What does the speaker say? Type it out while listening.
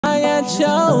got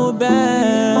your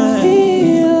back. I'm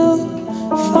here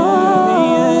for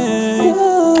you.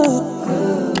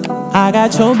 I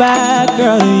got your back,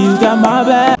 girl, and you got my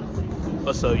back.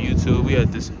 What's up, YouTube? We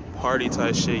at this party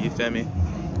type shit, you feel me?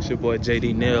 It's your boy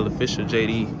JD Nail, official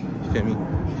JD, you feel me?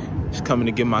 Just coming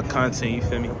to get my content, you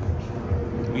feel me?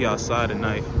 We outside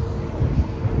tonight.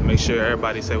 Make sure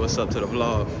everybody say what's up to the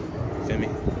vlog, you feel me?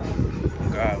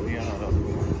 God, we on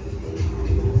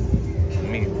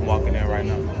me walking in right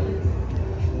now.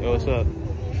 Yo, what's up?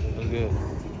 What's good?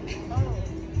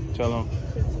 Shalom.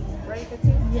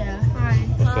 Yeah. Hi.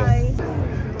 What's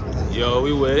up? Yo,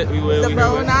 we wet. The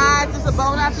Bonats. It's a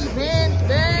Bonats event.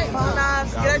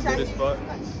 Bonats. Good as fuck.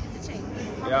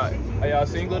 Are y'all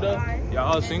single though?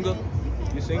 Y'all all single?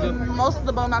 You single? Most of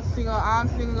the Bonats are single. I'm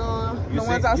single. The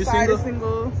ones outside are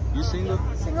single. You single?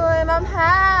 Single and I'm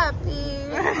happy.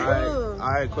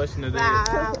 Alright, question of the day.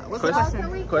 What's the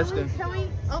question? Question. Can we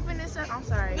open this up? I'm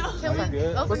sorry. Can we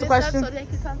good. open What's the this question? up so they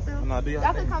can come through? No, do y'all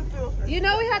Y'all think? can come through. You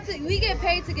know we get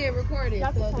paid to get recorded.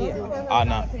 Ah,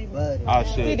 nah. Ah,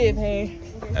 shit. He did pay.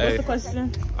 Hey. What's the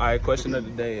question? Alright, question of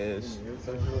the day is.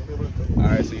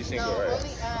 Alright, so you single, right?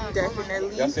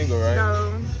 Definitely. Y'all single, right?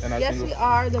 No. And I Yes, single? we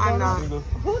are. The I'm not. Single?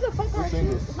 Who the fuck are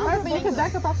Single? you? I mean, you can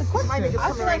back up off the question. My nigga's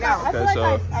coming right now. Okay,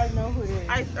 so I know who it is.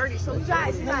 I'm 30, so you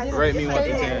guys. rate me 1 to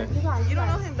 10. You don't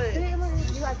know him, but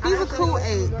he's a cool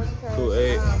 8. Cool,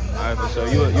 8. Alright, for sure.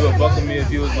 You would fuck with me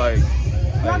if you was like you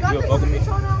would fuck with me?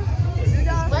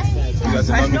 You got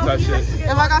to know me type shit?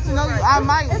 If I got to know you, I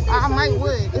might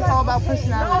would. It's all about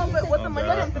personality. Oh,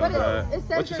 God.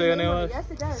 What you say your name was?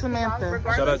 Samantha.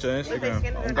 Shout out your Instagram.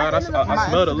 Oh, God, I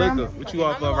smell the liquor. What you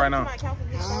off of right now?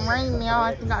 Right now,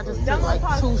 I think I just took like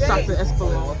 2 shots of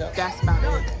Espolòn. That's about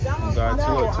it. Oh,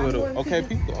 God, two of them. Okay,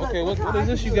 people. Okay, what is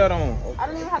this you got on? I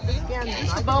don't even have to scan them.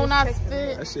 Bonats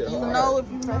fit. That shit You hard. know if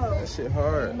you know. That shit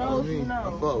hard. On me.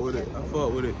 I fuck with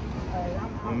it.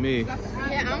 On me.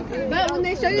 But when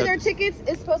they show you their tickets,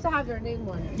 it's supposed to have their name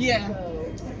on it. Yeah.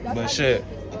 But shit.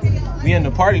 We in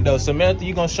the party though. Samantha,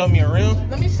 you gonna show me around?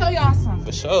 Let me show y'all something.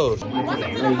 For sure. Welcome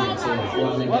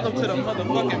to the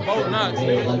motherfucking Boat Knox,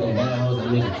 nigga.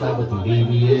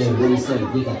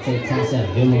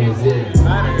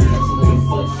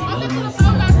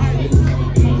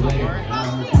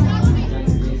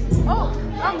 Oh,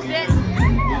 I'm dead.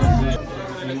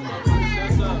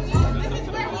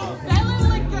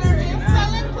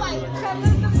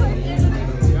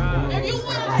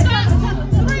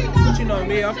 But you know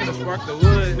me, I'm finna spark the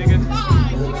wood, nigga.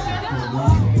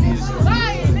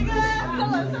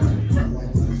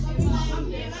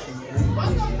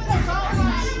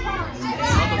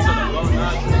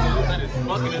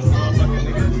 Fucking this motherfucking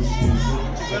nigga.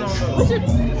 What you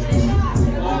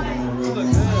look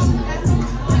good.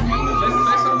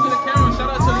 Say something to the camera. Shout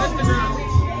out to Instagram.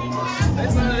 Say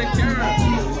something to the camera.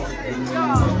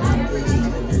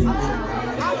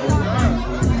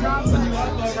 What you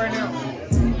off of right now?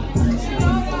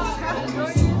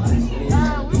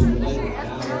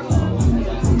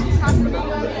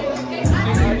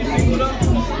 Are you single though?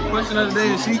 Question of the day,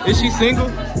 is she single?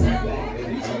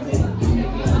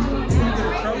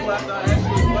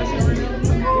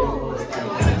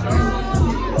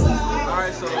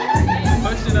 Alright, so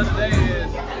question of the day is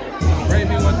rate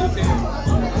me 1 through 10.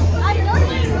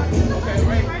 Okay,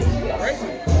 rate me.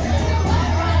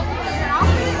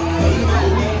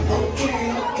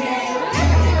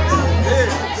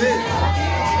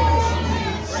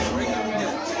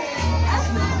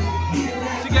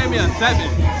 She gave me a 7.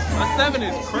 A 7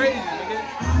 is crazy, nigga.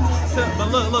 But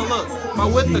look. If I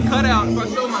whip the cutout, if I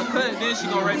show my cut, then she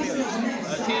gonna rate me a 10.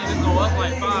 It's gonna up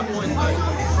like 5 points. Like.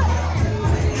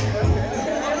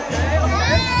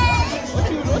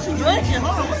 What you drinking?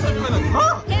 Hold on, what's in the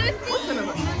cup? What's in the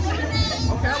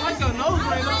Okay, I like your nose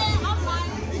right now.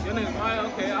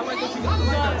 Okay, I like what you got.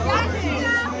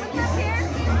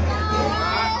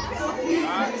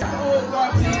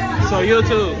 So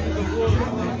YouTube,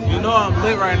 you know I'm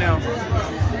lit right now.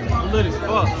 I'm lit as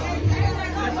fuck.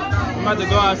 I'm about to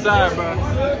go outside, bro.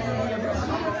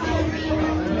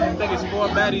 I think it's 4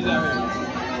 baddies out here.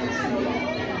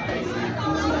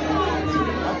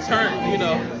 I'm turned, you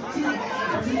know.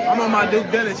 I'm on my Duke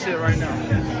Dennis shit right now.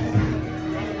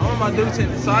 I'm on my Duke shit.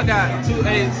 So I got 2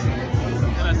 8s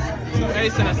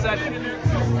and a 7.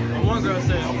 And one girl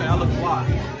said, okay, I look fly. I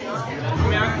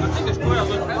mean, I think it's clear I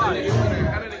look fly. You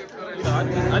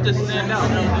know, I just stand out.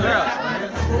 Girl.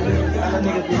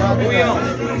 What we on?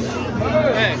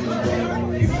 Hey.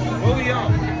 What we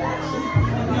on?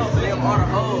 We on big water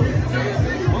hoes. We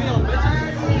on bitches.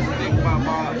 Big ball.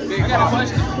 I got a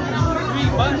question. You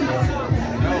eat butt?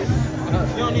 No.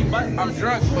 You don't eat butt? I'm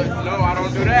drunk, but no, I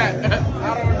don't do that. I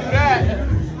don't do that.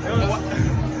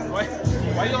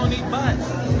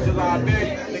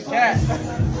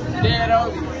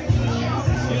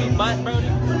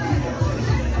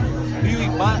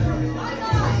 butt?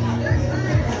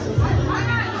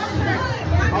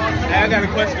 Hey, I got a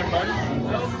question, buddy.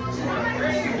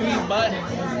 You eat butt?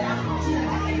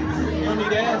 You don't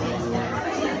need ass?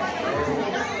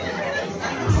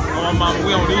 Oh, my mama,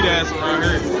 we don't need ass around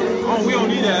here. Oh, we don't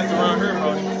need ass around here,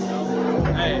 buddy.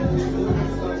 Hey.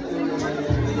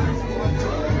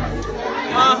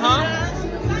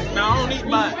 No, I don't eat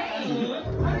butt.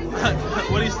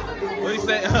 What he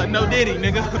say? No Diddy,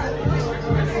 nigga.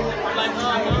 I'm like,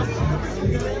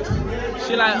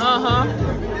 She like, I'm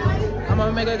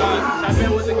gonna make a game. Tap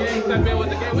in with the game. Tap in with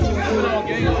the game. What you doing on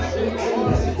game?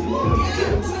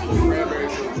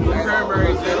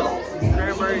 Cranberry juice.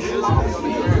 Cranberry juice. On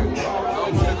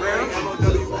the gram.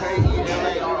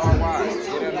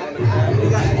 MOWKELARRY. You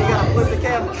gotta flip the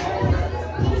camera.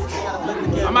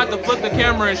 I'm about to flip the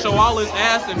camera and show all his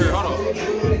ass in here. Hold on.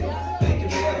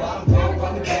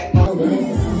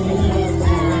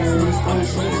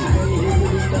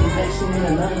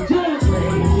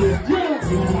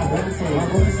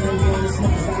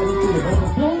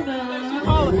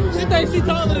 She thinks she's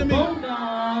taller than me.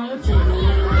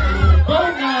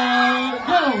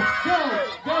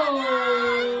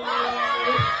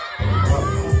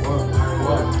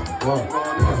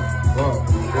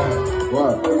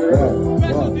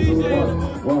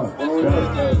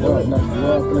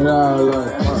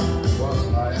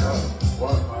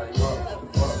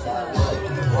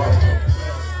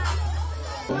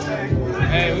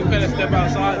 Hey, we finna step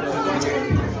outside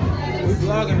though. We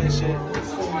vlogging this shit.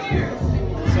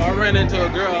 So I ran into a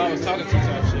girl I was talking to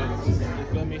type shit. You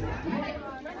feel me?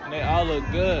 And they all look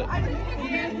good.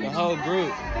 The whole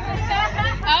group.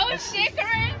 Oh shit,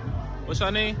 Corinne. What's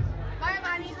your name?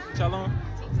 Mayabani. Chalon?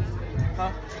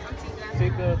 Huh? I'm Tika.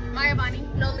 Tika. Mayabani.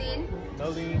 Nolene.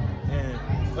 Nolene. And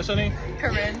what's your name?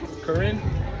 Corinne. Corinne?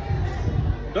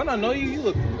 Don't I know you? You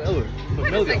look familiar.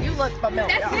 You look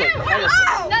familiar. That's him.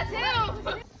 Oh, that's him.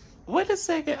 Wait a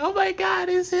second. Oh my God,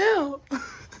 it's him.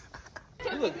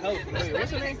 You look hella familiar. What's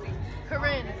your name?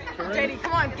 Corinne. Corinne? JD,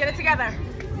 come on, get it together.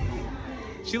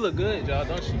 She look good, y'all,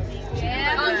 don't she?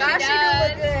 Yeah, Oh gosh, she do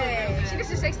look good. She just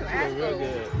shake some She ass look real though.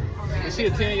 good. Is she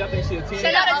a 10? Y'all think she a 10?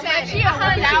 She not a 10. She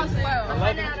 100.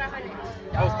 11?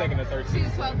 I was thinking a 13.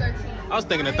 She's 12, 13. I was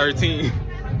thinking a 13.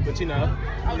 But you know.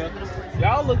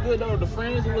 Y'all look good though. The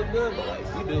friends look good, but like,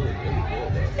 you do look really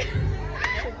good though.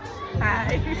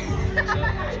 Hi.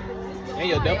 And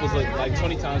your devils look like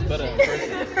 20 times better in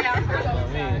person. I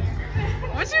mean,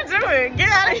 What you doing? Get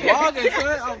out of here. I'm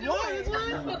vlogging,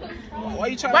 son. Why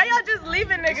you trying Why y'all just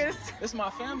leaving niggas? It's my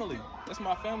family. It's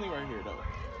my family right here though.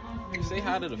 Say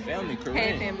hi to the family, Corinne.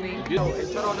 Hey, family. Oh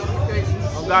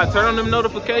God, turn on them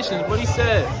notifications. What he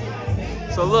said.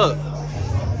 So look,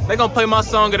 they gonna play my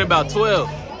song at about 12.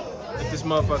 At this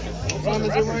motherfucker. What song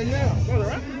is it right now?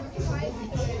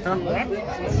 Huh? I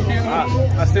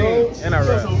sing and I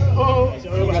rap.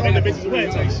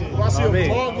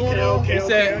 He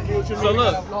said, so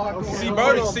look, see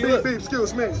Birdie, see look.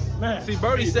 Excuse me. See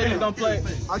Birdie said he's gonna play.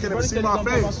 I can't even Birdie see said he's my gonna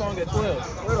play my face. song at 12.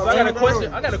 So I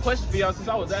got a question for y'all since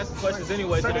I was asking questions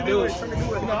anyway to the dude. You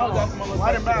know, I was asking my little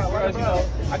questions because, you know,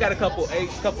 I got a couple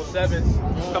 8s, couple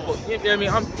 7s, couple. You know what I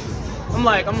mean?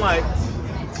 I'm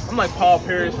like Paul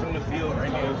Pierce from the field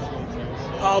right now.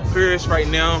 Paul Pierce right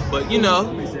now, but you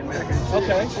know.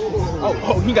 Okay.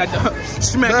 Oh, he got the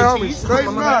smack and cheese. Straight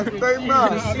mouth. He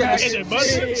got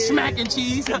the smack and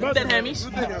cheese. Dead hammies.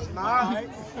 Dead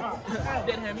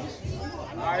hammies.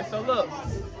 Alright, so look.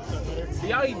 Do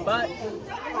y'all eat butt?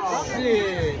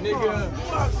 Shit, nigga.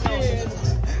 Shit.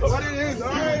 What it is,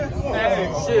 alright?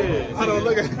 Hey, shit. I don't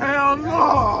look at. Hell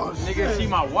no. Nigga, she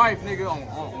my wife, nigga. On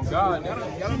God.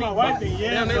 She my wife, then, yeah.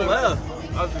 Damn, they left.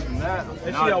 Other than that.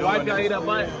 Is she your wife? Y'all eat that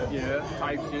butt? Yeah,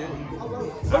 type shit. I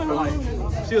feel like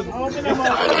she was.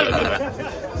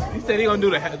 He said he gonna do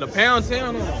the pound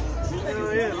town on him.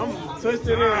 Yeah, I'm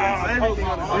twisted in.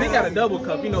 He got a double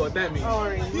cup. You know what that means.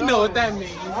 You know what that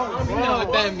means. You know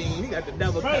what that means. He got the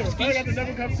double cup. I got the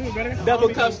double cup too, brother. Double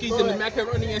cup skis and the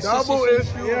macaroni and Double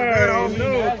issue. Yeah,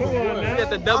 no, come on, He man. got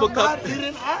the double cup. I'm not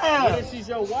eating ass. She's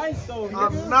your wife, though.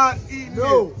 I'm not eating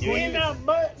no. You ain't that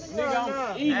butt,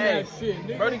 nigga. I'm eating that shit,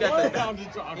 nigga. Birdie got the.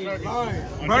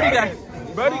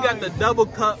 Birdie got the double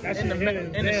cup and the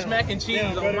smack and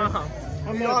cheese on my house.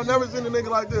 Y'all never seen a nigga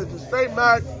like this. Just straight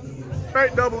Mac,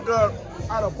 straight double cup,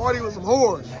 at a party with some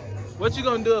whores. What you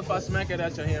gonna do if I smack it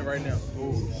out your hand right now?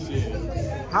 Oh shit.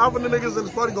 Half of the niggas in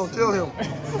this party gonna kill him.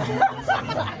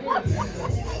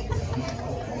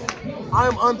 I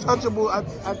am untouchable at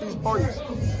these parties.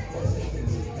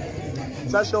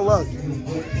 That's your luck.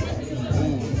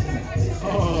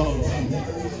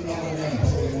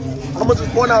 I'm gonna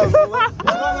just point out.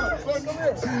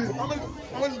 I'm gonna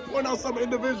just point out some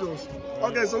individuals.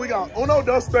 Okay, so we got Uno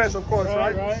Dos Tres, of course,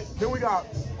 right? Then we got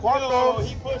Quattro.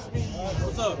 He pushed me.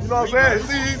 What's up? You know what I'm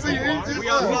saying? See. We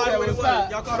outside with the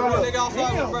y'all caught a nigga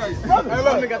outside with the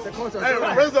bird. Hey, look.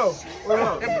 Hey, Rizzo.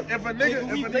 If a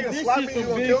nigga slap me, you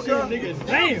gonna kill him? Nigga,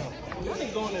 damn.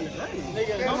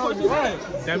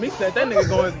 Damn, he said that nigga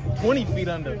going 20 feet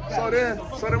under. So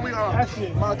then we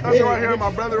my cousin right here, my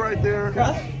brother right there,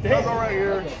 cousin right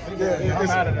here. Yeah,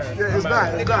 it's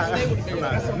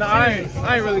not. No, I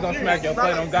ain't really gonna smack your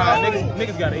plate on God.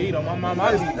 Niggas gotta eat on my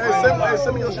mama. Hey,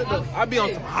 send me your shit though. I be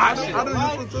on some hot shit. I do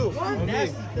you too.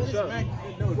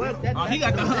 Oh, he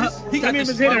got the He got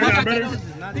his head around, brother.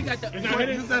 He got the.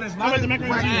 You said it's How about the not.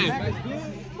 macaroni and cheese?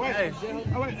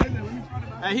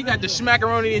 Hey, he got the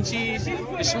schmacaroni and cheese,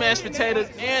 the smashed potatoes,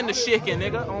 and the chicken,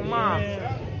 nigga. On mine.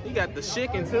 He got the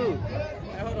chicken too.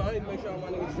 Hey, hold on, I need to make sure my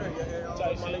niggas straight.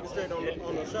 My niggas straight on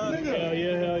the shot. Hell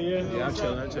yeah. Yeah, I'm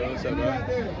chilling. What's up,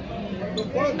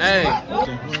 bro? Hey.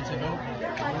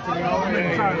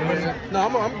 No,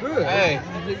 I'm good. Hey,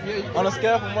 on a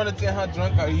scale from 1 to 10, how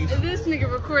drunk are you? This nigga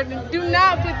recording. Do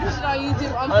not put this shit on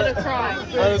YouTube. I'm gonna cry.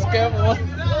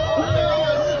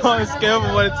 On a scale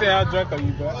from 1 to 10, how drunk are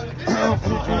you, bro?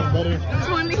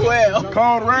 20. 12.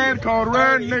 Cold red,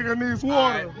 nigga needs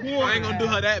water. I ain't gonna do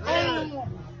her that bad.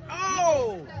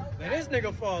 Oh! Now this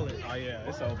nigga falling. Oh yeah,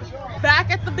 it's over. Back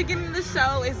at the beginning of the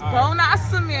show is Bona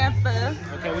Samantha.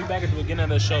 Okay, we back at the beginning of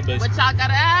the show, bitch. What y'all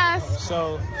gotta ask?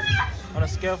 So, on a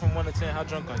scale from 1 to 10, how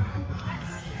drunk are you?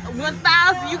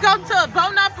 1,000. You go to a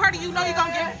Bona party, you know you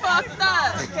gonna get fucked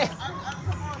up.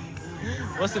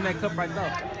 What's in that cup right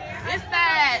now? It's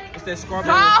that It's that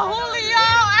strawberry. Don Julio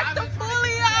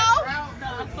Actifulio.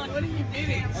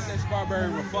 That's that strawberry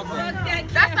refugio.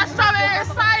 That's the strawberry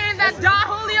cyan. That Don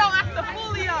Julio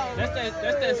Actifulio. That's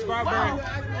that strawberry.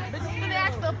 Bitch, it's the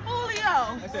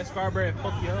Actifulio. That's that strawberry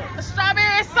fuck you up. The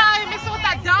strawberry cyan mixed with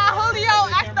that Don Julio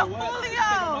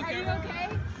Actifulio. Are you okay?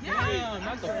 Damn,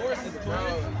 not the horses,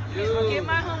 bro. Get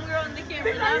my homegirl in the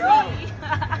camera, not me.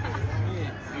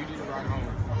 You need to ride home.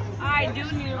 I do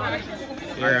need to ride.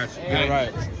 Yeah, get it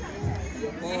right.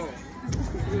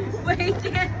 Wait,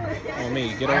 can't. On me,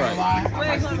 get it right.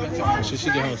 Wait, hold on. Should she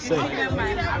get home safe? Never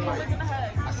mind. I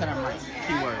said I might.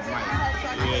 Keyword might.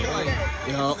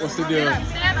 Yeah, what's the deal?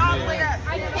 Stand all the way up.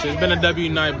 It's been a W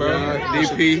night, bro.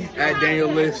 DP at Daniel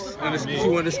Lifts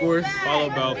 _2_.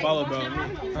 Follow, bro.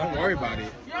 Don't worry about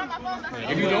it. You're on my phone.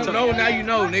 If you don't know, now you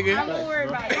know, nigga. Don't worry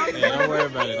about it. Yeah, don't worry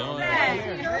about it. Don't worry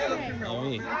about it. On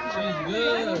me.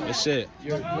 Good shit.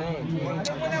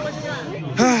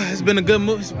 It's been a good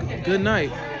good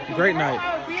night. Great night.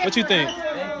 What you think?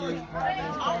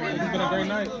 It's been a great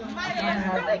night.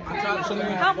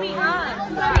 Help me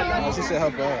up. She said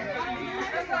help her out.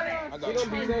 I got you.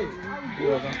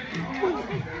 You're welcome.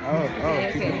 Oh,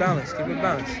 keep it balanced. Keep it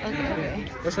balanced. Okay.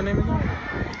 What's her name again?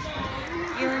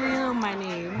 You don't know my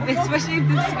name. Especially if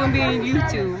this is gonna be on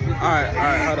YouTube. Alright,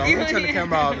 hold on. I'm gonna turn the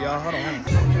camera off, y'all. Hold on.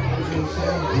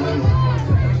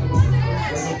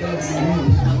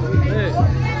 Hey.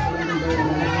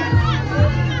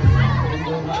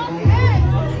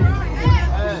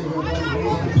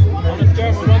 On the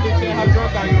scale from 1 to 10, how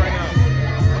drunk are you right now?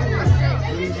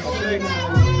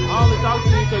 I only talk to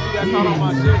you because you got caught on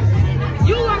my shit.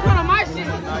 You got caught on my shit.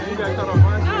 Nah, you got caught on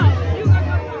my shit. No, you got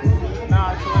caught on my shit.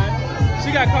 Nah, twin. She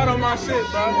got caught on my shit,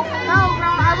 bro. No, bro.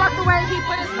 I walked away. He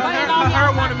put his foot Her on me. hair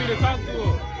wanted me to talk to her.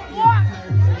 What?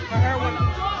 Her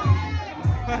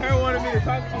hair wanted me to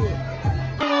talk to her.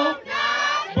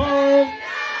 Boom.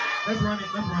 Let's run it.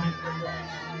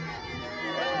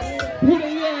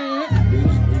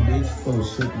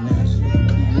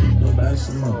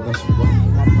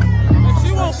 If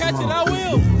she won't catch it, I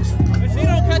will. If she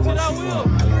don't catch it, I will.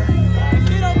 If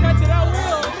she don't catch it, I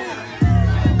will.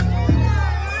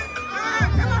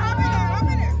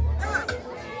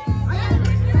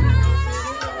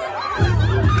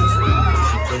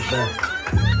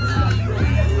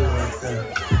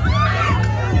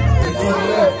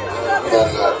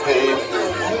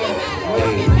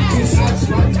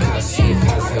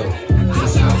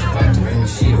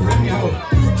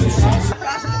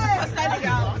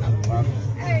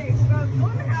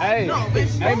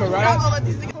 Hey, Mariah.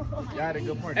 Y'all had a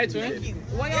good party. Hey, twin.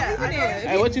 Yeah,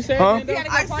 Hey, what you say? Huh?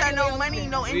 I said no money,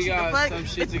 no entry. The fuck? some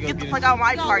shit to go Get the get fuck out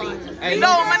my party. Hey,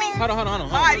 No money. Hold on.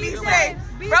 Alright, be safe.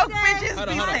 Broke bitches, Hold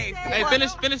be on. safe. Hey,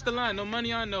 finish the line. No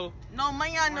money on no. No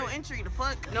money on no entry. The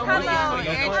fuck? No money money on on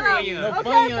no entry. fun. No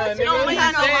money on No money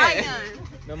on no nigga.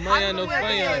 lion. No money, no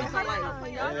fun.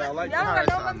 Yeah, I like the high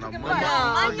side. No money.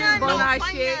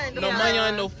 No money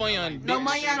on no fun, bitch. No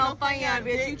money on no fun,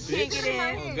 bitch. You can't get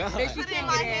in. Oh, God. Bitch, you can't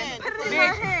get in.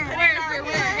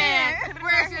 Bitch,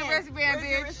 where's your wristband? Where's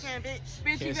your wristband, bitch?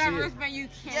 Bitch, you got a wristband, you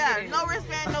can't get in. Yeah, no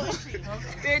wristband, no issue.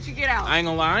 Bitch, you get out. I ain't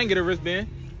gonna lie, I ain't get a wristband.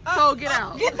 So get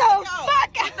out. Get the fuck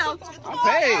out.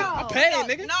 I paid,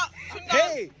 nigga. No,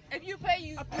 Hey, If you pay,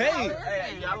 you pay.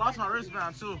 Hey, I lost my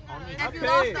wristband too. If you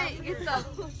lost it, get the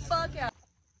fuck out.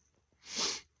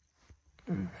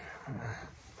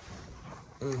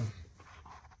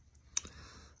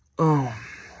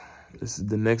 This is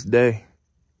the next day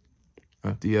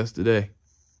after yesterday.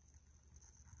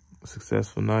 A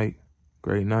successful night,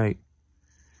 great night.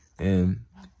 And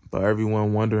by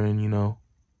everyone wondering, you know,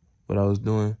 what I was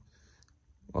doing,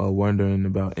 or wondering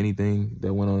about anything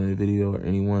that went on in the video or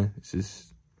anyone, it's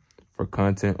just for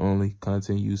content only,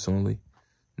 content use only,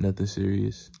 nothing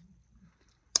serious.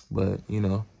 But, you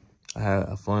know, I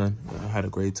had fun. I had a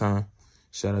great time.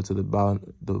 Shout out to I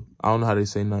don't know how they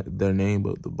say their name,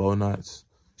 but the Bow Knots.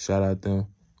 Shout out them.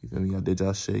 You feel me? Y'all did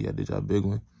y'all shit. Y'all did y'all big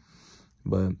one.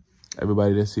 But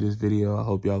everybody that see this video, I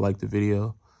hope y'all like the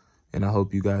video. And I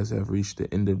hope you guys have reached the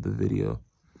end of the video.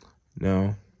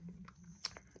 Now,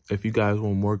 if you guys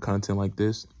want more content like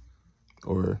this,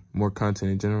 or more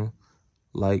content in general,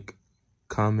 like,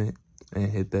 comment, and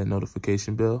hit that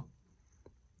notification bell.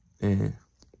 And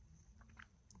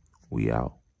we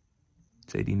out.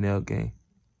 JD Nail Gang.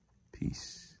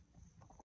 Peace.